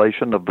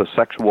manipulation of the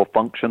sexual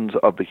functions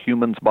of the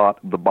humans'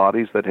 the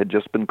bodies that had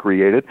just been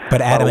created. But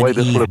Adam and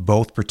Eve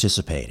both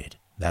participated.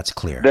 That's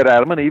clear. That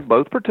Adam and Eve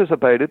both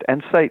participated,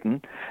 and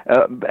Satan.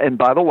 And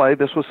by the way,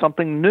 this was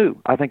something new.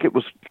 I think it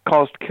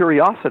caused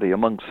curiosity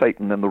among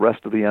Satan and the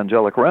rest of the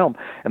angelic realm,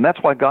 and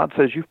that's why God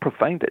says you've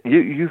profaned it.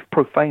 You've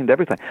profaned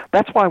everything.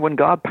 That's why when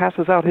God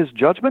passes out his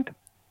judgment,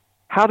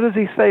 how does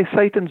he say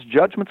Satan's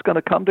judgment's going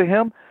to come to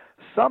him?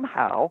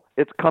 Somehow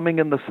it's coming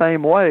in the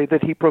same way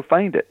that he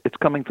profaned it. It's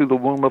coming through the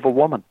womb of a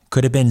woman.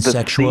 Could have been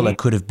sexual. It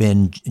could have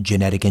been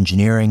genetic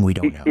engineering. We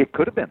don't know. It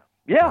could have been.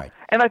 Yeah. Right.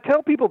 And I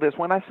tell people this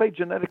when I say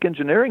genetic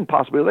engineering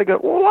possibly, they go,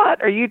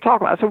 what are you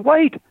talking about? I said,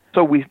 wait.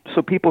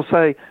 So people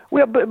say,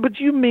 well, but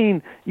you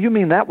mean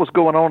that was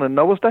going on in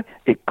Noah's day?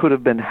 It could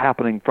have been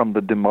happening from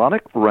the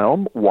demonic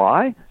realm.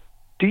 Why?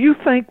 Do you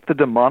think the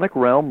demonic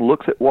realm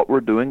looks at what we're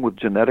doing with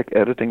genetic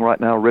editing right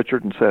now,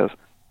 Richard, and says,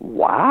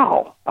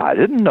 wow, I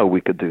didn't know we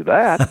could do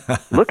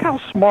that. Look how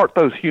smart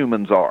those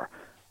humans are.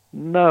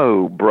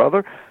 No,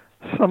 brother.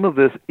 Some of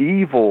this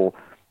evil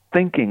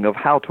thinking of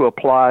how to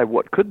apply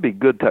what could be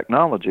good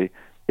technology,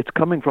 it's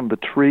coming from the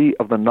tree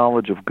of the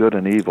knowledge of good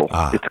and evil.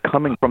 It's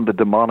coming from the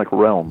demonic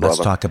realm, brother.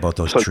 Let's talk about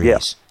those trees. Yeah.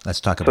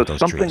 Let's talk about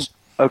those trees.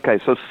 Okay,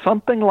 so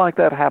something like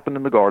that happened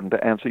in the garden,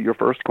 to answer your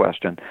first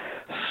question.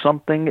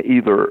 Something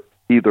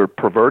either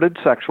perverted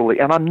sexually,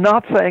 and I'm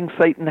not saying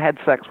Satan had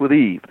sex with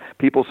Eve.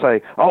 People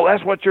say, oh,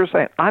 that's what you're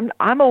saying.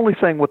 I'm only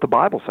saying what the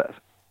Bible says.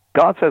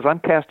 God says, I'm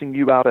casting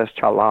you out as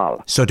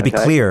chalal. So to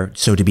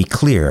be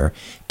clear,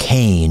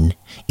 Cain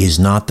is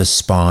not the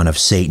spawn of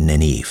Satan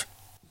and Eve.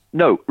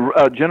 No,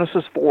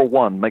 Genesis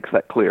 4:1 makes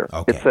that clear.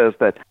 Okay. It says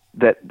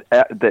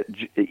that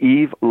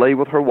Eve lay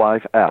with her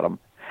wife Adam,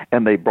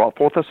 and they brought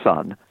forth a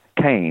son,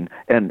 Cain,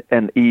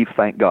 and Eve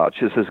thanked God.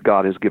 She says,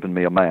 God has given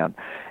me a man.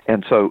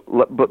 And so,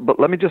 but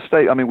let me just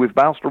say, I mean, we've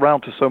bounced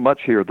around to so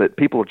much here that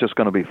people are just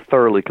going to be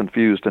thoroughly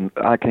confused, and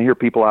I can hear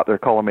people out there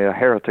calling me a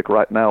heretic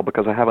right now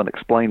because I haven't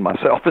explained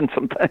myself in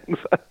some things.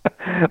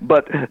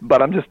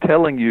 but I'm just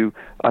telling you,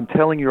 I'm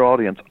telling your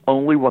audience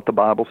only what the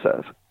Bible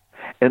says.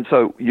 And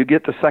so you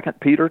get to 2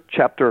 Peter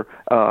chapter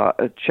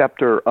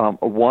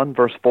 1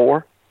 verse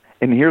 4,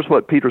 and here's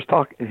what Peter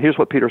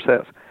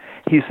says.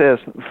 He says,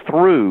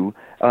 through,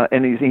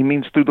 and he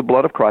means through the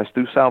blood of Christ,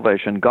 through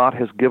salvation, God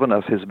has given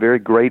us his very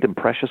great and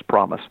precious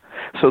promise,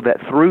 so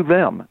that through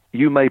them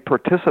you may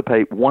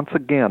participate once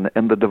again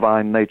in the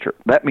divine nature.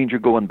 That means you're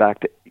going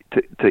back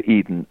to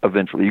Eden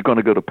eventually. You're going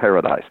to go to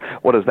paradise.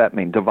 What does that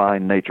mean,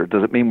 divine nature?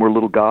 Does it mean we're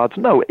little gods?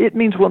 No, it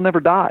means we'll never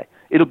die.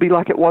 It'll be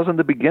like it was in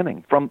the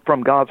beginning, from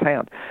God's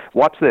hand.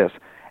 Watch this.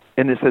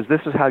 And it says,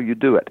 this is how you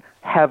do it.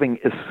 Having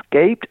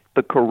escaped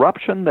the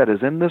corruption that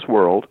is in this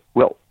world,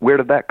 well, where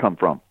did that come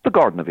from? The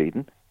Garden of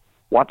Eden.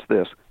 Watch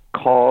this.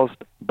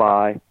 Caused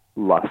by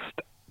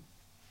lust.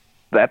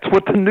 That's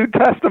what the New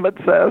Testament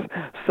says.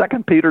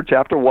 2 Peter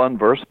chapter 1,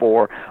 verse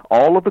 4,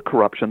 all of the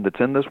corruption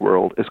that's in this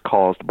world is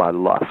caused by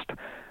lust.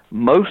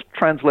 Most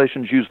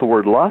translations use the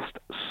word lust.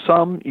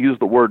 Some use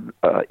the word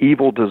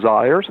evil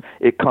desires.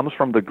 It comes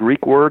from the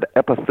Greek word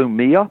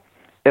epithumia.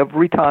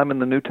 Every time in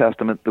the New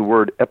Testament, the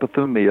word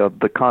epithumia,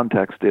 the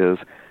context is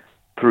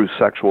through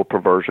sexual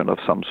perversion of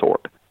some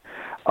sort.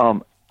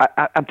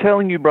 I'm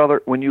telling you,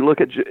 brother, when you look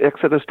at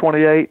Exodus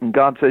 28 and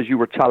God says you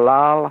were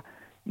chalal,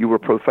 you were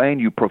profane,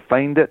 you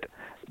profaned it,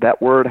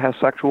 that word has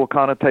sexual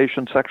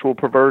connotation, sexual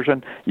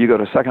perversion. You go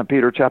to 2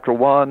 Peter chapter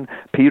 1,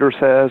 Peter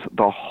says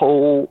the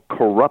whole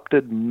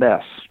corrupted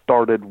mess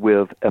started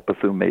with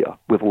epithumia,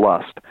 with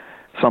lust,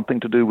 something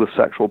to do with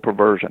sexual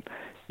perversion.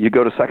 You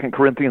go to 2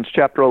 Corinthians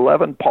chapter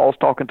 11, Paul's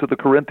talking to the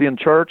Corinthian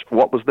church.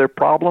 What was their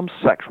problem?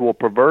 Sexual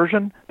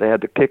perversion. They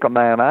had to kick a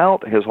man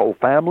out, his whole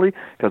family,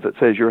 because it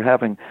says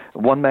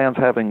one man's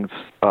having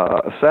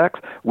sex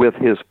with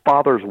his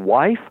father's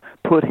wife.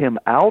 Put him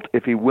out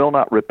if he will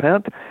not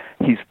repent.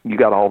 You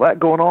got all that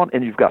going on,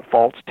 and you've got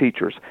false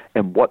teachers.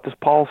 And what does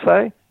Paul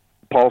say?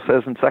 Paul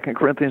says in 2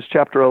 Corinthians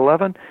chapter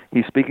 11,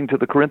 he's speaking to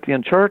the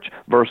Corinthian church,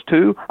 verse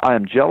 2, I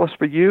am jealous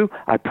for you.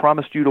 I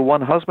promised you to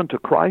one husband, to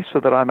Christ,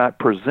 so that I might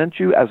present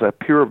you as a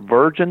pure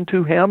virgin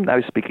to him. Now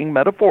he's speaking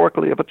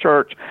metaphorically of a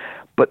church.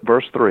 But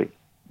verse 3,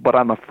 but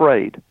I'm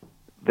afraid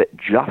that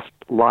just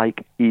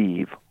like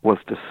Eve was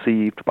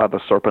deceived by the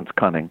serpent's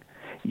cunning,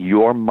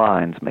 your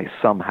minds may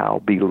somehow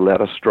be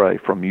led astray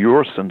from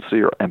your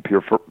sincere and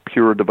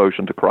pure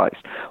devotion to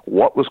Christ.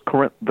 What was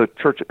the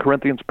church at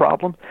Corinthians'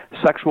 problem?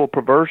 Sexual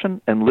perversion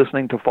and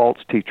listening to false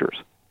teachers.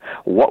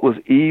 What was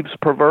Eve's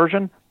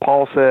perversion?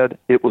 Paul said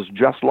it was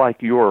just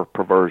like your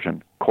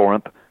perversion,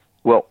 Corinth.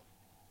 Well,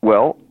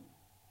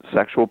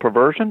 sexual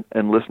perversion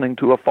and listening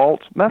to a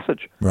false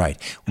message. Right.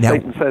 Now,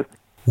 Satan says,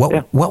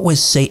 what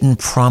was Satan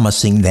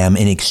promising them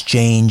in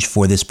exchange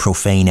for this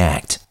profane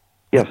act?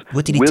 Yes.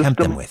 What did he tempt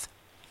them with?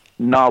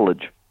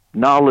 Knowledge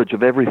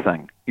of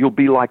everything. You'll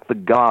be like the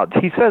gods.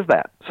 He says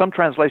that. Some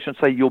translations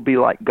say you'll be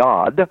like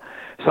God.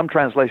 Some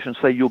translations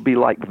say you'll be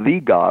like the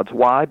gods.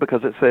 Why?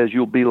 Because it says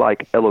you'll be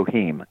like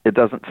Elohim. It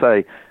doesn't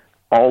say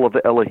all of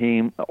the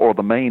Elohim or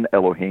the main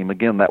Elohim.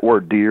 Again, that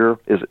word deer,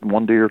 is it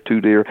one deer, two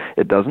deer?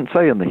 It doesn't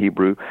say in the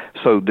Hebrew.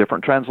 So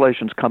different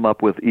translations come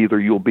up with either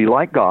you'll be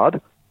like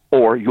God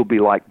or you'll be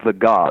like the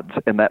gods,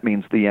 and that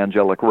means the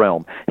angelic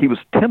realm. He was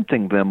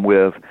tempting them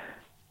with,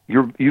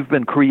 you've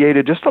been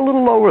created just a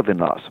little lower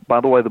than us. By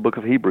the way, the book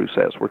of Hebrews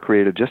says we're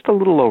created just a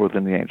little lower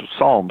than the angels.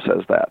 Psalm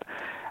says that.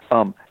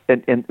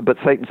 But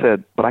Satan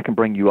said, but I can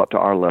bring you up to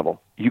our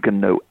level. You can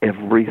know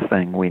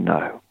everything we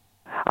know.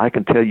 I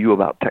can tell you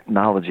about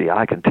technology.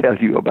 I can tell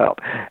you about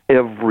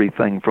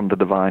everything from the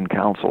divine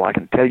counsel. I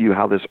can tell you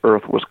how this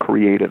earth was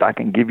created. I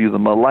can give you the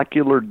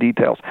molecular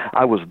details.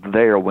 I was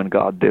there when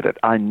God did it.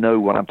 I know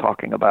what I'm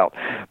talking about.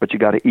 But you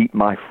got to eat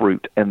my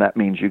fruit, and that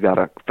means you got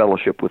to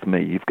fellowship with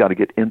me. You've got to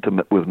get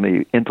intimate with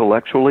me,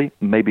 intellectually,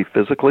 maybe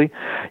physically,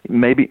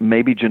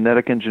 maybe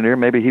genetic engineer.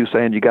 Maybe he was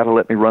saying you got to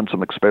let me run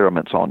some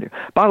experiments on you.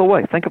 By the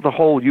way, think of the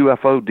whole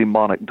UFO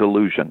demonic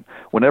delusion.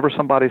 Whenever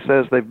somebody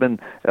says they've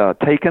been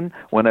taken,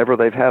 whenever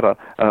they've had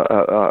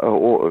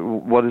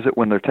what is it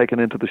when they're taken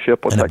into the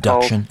ship? What's that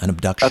called? An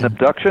abduction. An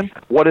abduction.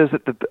 What is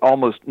it that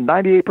almost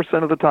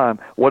 98% of the time,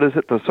 what is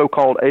it the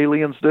so-called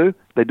aliens do?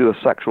 They do a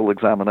sexual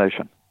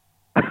examination.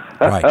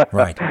 Right.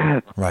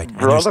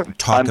 Brother,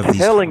 I'm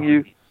telling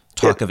you.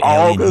 Talk of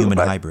alien-human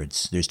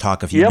hybrids. There's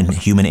talk of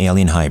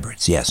human-alien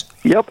hybrids, yes.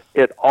 Yep,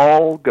 it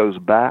all goes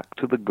back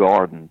to the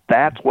garden.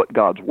 That's what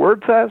God's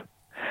Word says.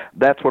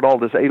 That's what all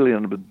this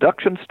alien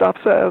abduction stuff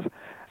says.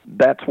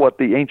 That's what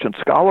the ancient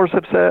scholars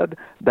have said.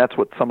 That's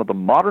what some of the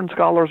modern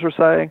scholars are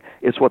saying.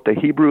 It's what the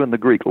Hebrew and the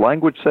Greek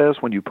language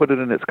says when you put it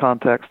in its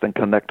context and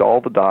connect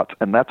all the dots.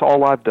 And that's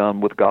all I've done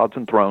with Gods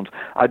and Thrones.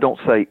 I don't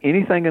say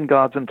anything in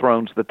Gods and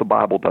Thrones that the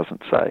Bible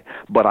doesn't say,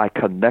 but I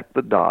connect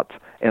the dots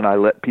and I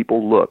let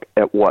people look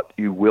at what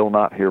you will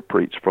not hear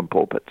preached from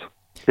pulpits.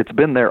 It's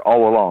been there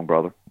all along,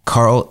 brother.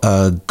 Carl,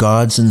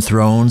 Gods and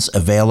Thrones,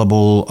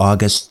 available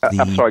August the...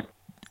 I'm sorry.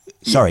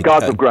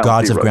 Gods of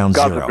Ground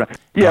Zero.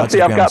 Yeah, see,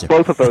 I've got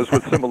both of those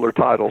with similar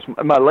titles.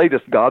 My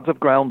latest, Gods of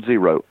Ground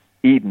Zero.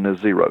 Eden is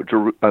zero.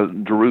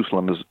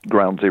 Jerusalem is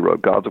ground zero.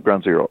 Gods of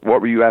Ground Zero. What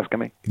were you asking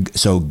me?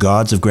 So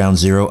Gods of Ground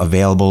Zero,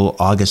 available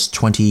August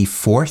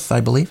 24th,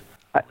 I believe?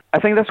 I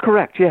think that's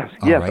correct, yes.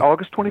 Right.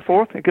 August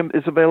 24th.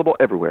 It's available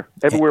everywhere.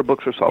 Everywhere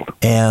books are sold.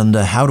 And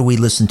how do we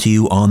listen to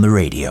you on the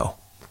radio?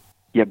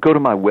 Yeah, go to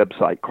my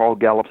website,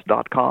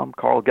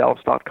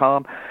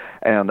 carlgallops.com,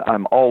 and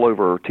I'm all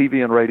over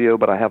TV and radio,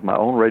 but I have my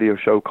own radio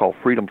show called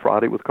Freedom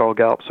Friday with Carl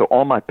Gallup. So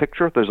on my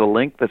picture, there's a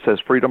link that says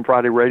Freedom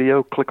Friday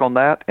Radio. Click on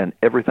that, and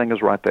everything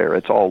is right there.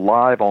 It's all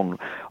live on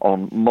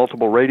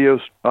multiple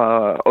radios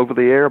over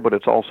the air, but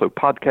it's also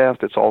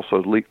podcast. It's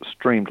also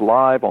streamed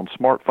live on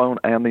smartphone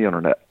and the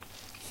Internet.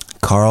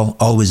 Carl,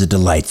 always a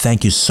delight.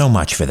 Thank you so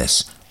much for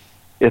this.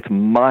 It's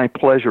my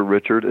pleasure,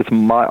 Richard. It's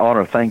my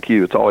honor. Thank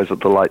you. It's always a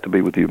delight to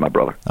be with you, my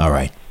brother. All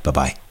right.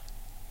 Bye-bye.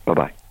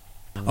 Bye-bye.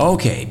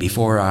 Okay,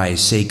 before I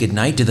say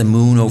goodnight to the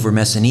moon over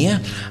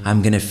Messenia,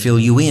 I'm going to fill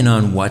you in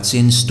on what's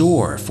in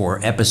store for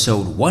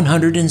episode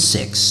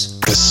 106.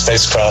 The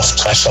spacecraft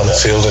crashed on a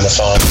field in a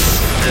farm.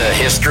 The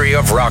history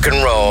of rock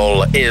and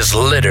roll is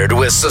littered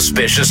with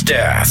suspicious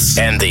deaths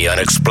and the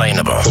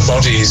unexplainable. The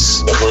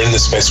bodies that were in the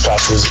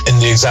spacecraft was in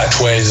the exact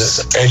way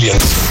that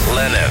aliens.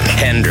 Lennon,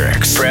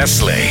 Hendrix,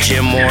 Presley,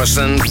 Jim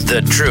Morrison,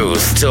 the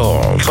truth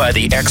told by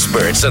the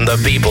experts and the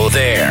people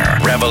there.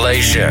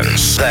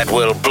 Revelations that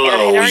will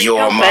blow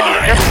your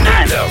mind.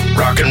 The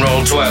Rock and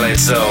Roll Twilight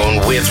Zone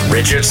with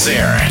Richard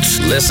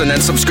Syrett. Listen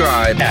and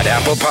subscribe at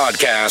Apple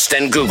Podcast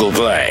and Google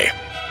Play.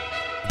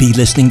 Be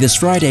listening this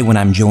Friday when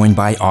I'm joined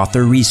by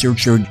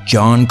author-researcher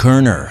John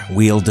Kerner.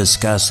 We'll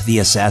discuss the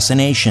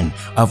assassination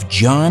of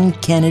John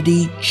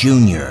Kennedy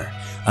Jr.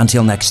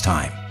 Until next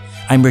time,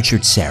 I'm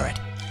Richard Syrett.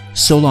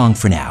 So long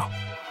for now.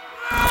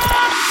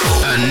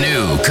 A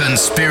new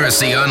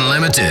Conspiracy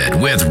Unlimited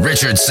with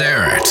Richard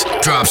Syrett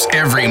drops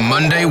every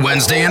Monday,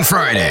 Wednesday, and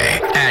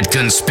Friday at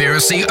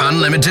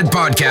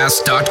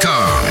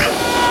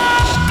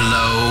conspiracyunlimitedpodcast.com.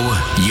 Blow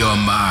your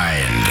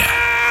mind.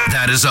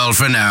 That is all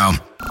for now.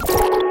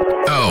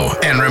 Oh,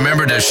 and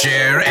remember to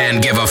share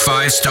and give a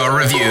 5-star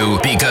review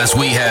because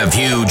we have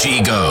huge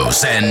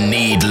egos and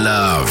need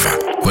love.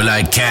 We're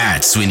like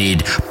cats. We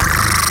need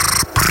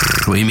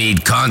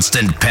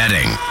constant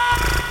petting.